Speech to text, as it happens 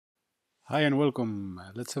Hi and welcome.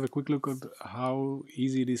 Let's have a quick look at how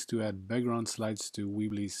easy it is to add background slides to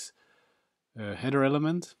Weebly's header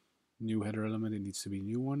element. New header element, it needs to be a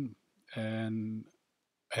new one, and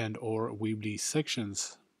or Weebly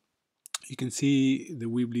sections. You can see the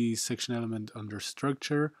Weebly section element under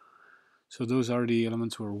structure. So those are the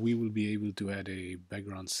elements where we will be able to add a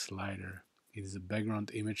background slider. It is a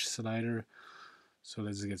background image slider. So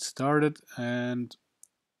let's get started. And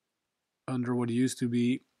under what used to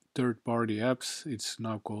be third-party apps, it's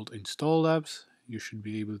now called installed apps. You should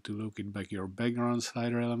be able to locate back your background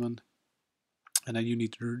slider element, and then you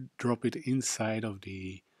need to drop it inside of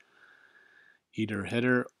the either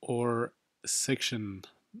header or section.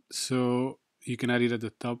 So you can add it at the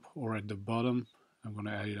top or at the bottom. I'm going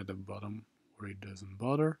to add it at the bottom where it doesn't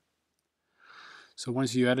bother. So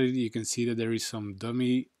once you add it, you can see that there is some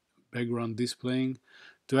dummy background displaying.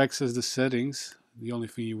 To access the settings, the only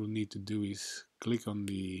thing you will need to do is click on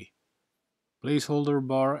the placeholder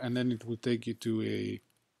bar, and then it will take you to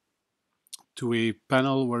a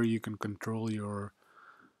panel where you can control your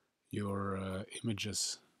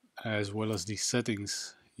images as well as the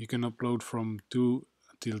settings. You can upload from 2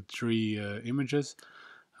 till 3 images.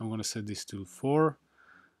 I'm going to set this to 4.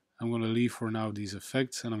 I'm going to leave for now these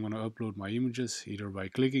effects, and I'm going to upload my images either by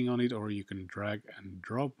clicking on it, or you can drag and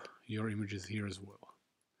drop your images here as well.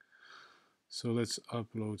 So let's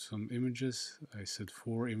upload some images. I said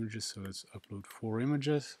 4 images, so let's upload 4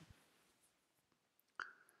 images.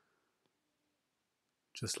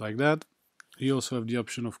 Just like that. You also have the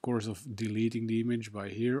option, of course, of deleting the image by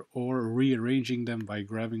here, or rearranging them by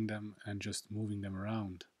grabbing them and just moving them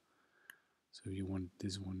around. So if you want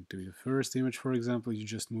this one to be the first image, for example, you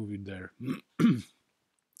just move it there.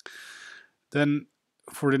 Then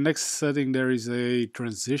for the next setting, there is a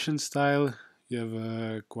transition style. You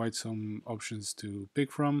have quite some options to pick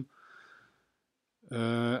from.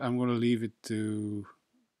 I'm going to leave it to,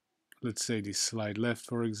 let's say, the slide left,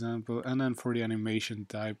 for example. And then for the animation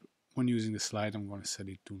type, when using the slide, I'm going to set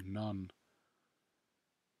it to none.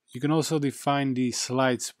 You can also define the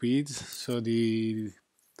slide speed, so the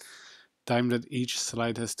time that each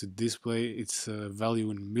slide has to display its value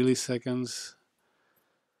in milliseconds.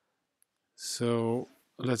 So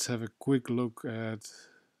let's have a quick look at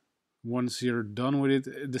once you're done with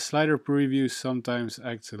it. The slider preview sometimes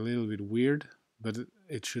acts a little bit weird, but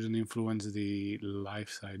it shouldn't influence the live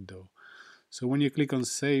side though. So when you click on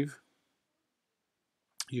save,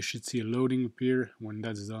 you should see a loading appear. When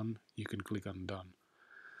that's done, you can click on done.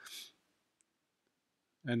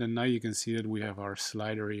 And then now you can see that we have our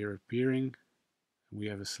slider here appearing. We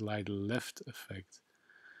have a slide left effect.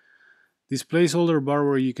 This placeholder bar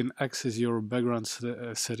where you can access your background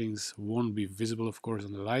settings won't be visible, of course,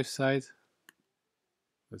 on the live side.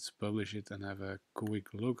 Let's publish it and have a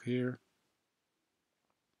quick look here.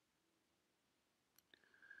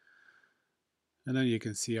 And then you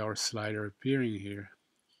can see our slider appearing here.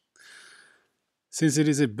 Since it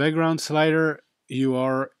is a background slider, you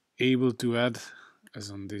are able to add,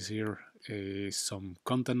 as on this here, some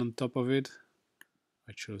content on top of it.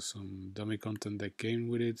 I chose some dummy content that came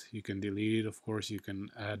with it. You can delete it, of course, you can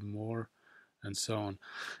add more, and so on.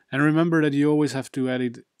 And remember that you always have to add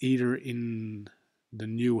it either in the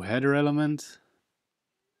new header element,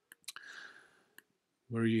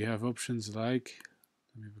 where you have options like,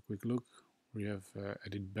 let me have a quick look, where you have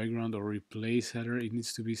edit background or replace header. It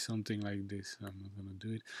needs to be something like this. I'm not going to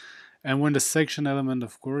do it. And when the section element,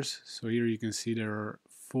 of course, so here you can see there are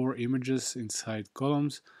 4 images inside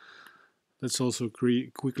columns. Let's also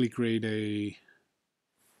quickly create a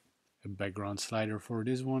background slider for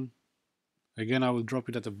this one. Again, I will drop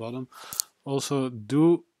it at the bottom. Also,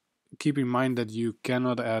 do keep in mind that you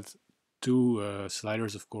cannot add 2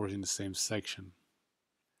 sliders, of course, in the same section.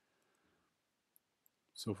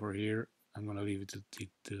 So for here, I'm going to leave it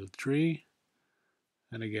till 3.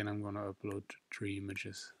 And again, I'm going to upload 3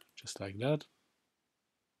 images, just like that.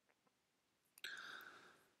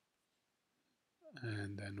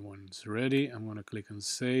 And then when it's ready, I'm going to click on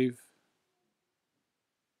save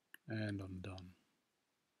and on done.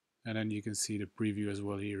 And then you can see the preview as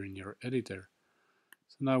well here in your editor.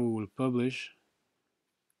 So now we will publish.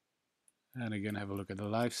 And again, have a look at the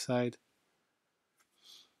live side.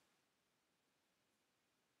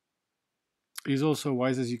 It's also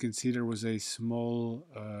wise, as you can see, there was a small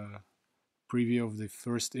preview of the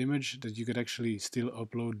first image that you could actually still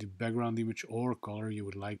upload the background image or color you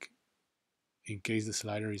would like in case the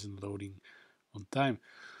slider isn't loading on time.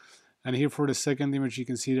 And here for the second image, you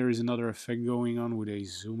can see there is another effect going on with a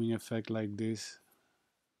zooming effect like this,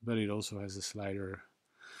 but it also has a slider.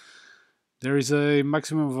 There is a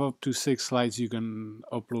maximum of up to 6 slides you can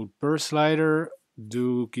upload per slider.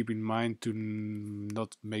 Do keep in mind to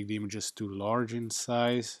not make the images too large in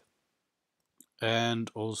size,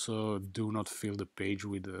 and also do not fill the page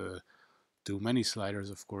with too many sliders,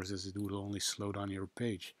 of course, as it will only slow down your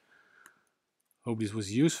page. Hope this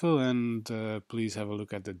was useful, and please have a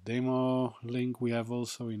look at the demo link we have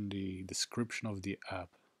also in the description of the app.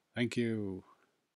 Thank you.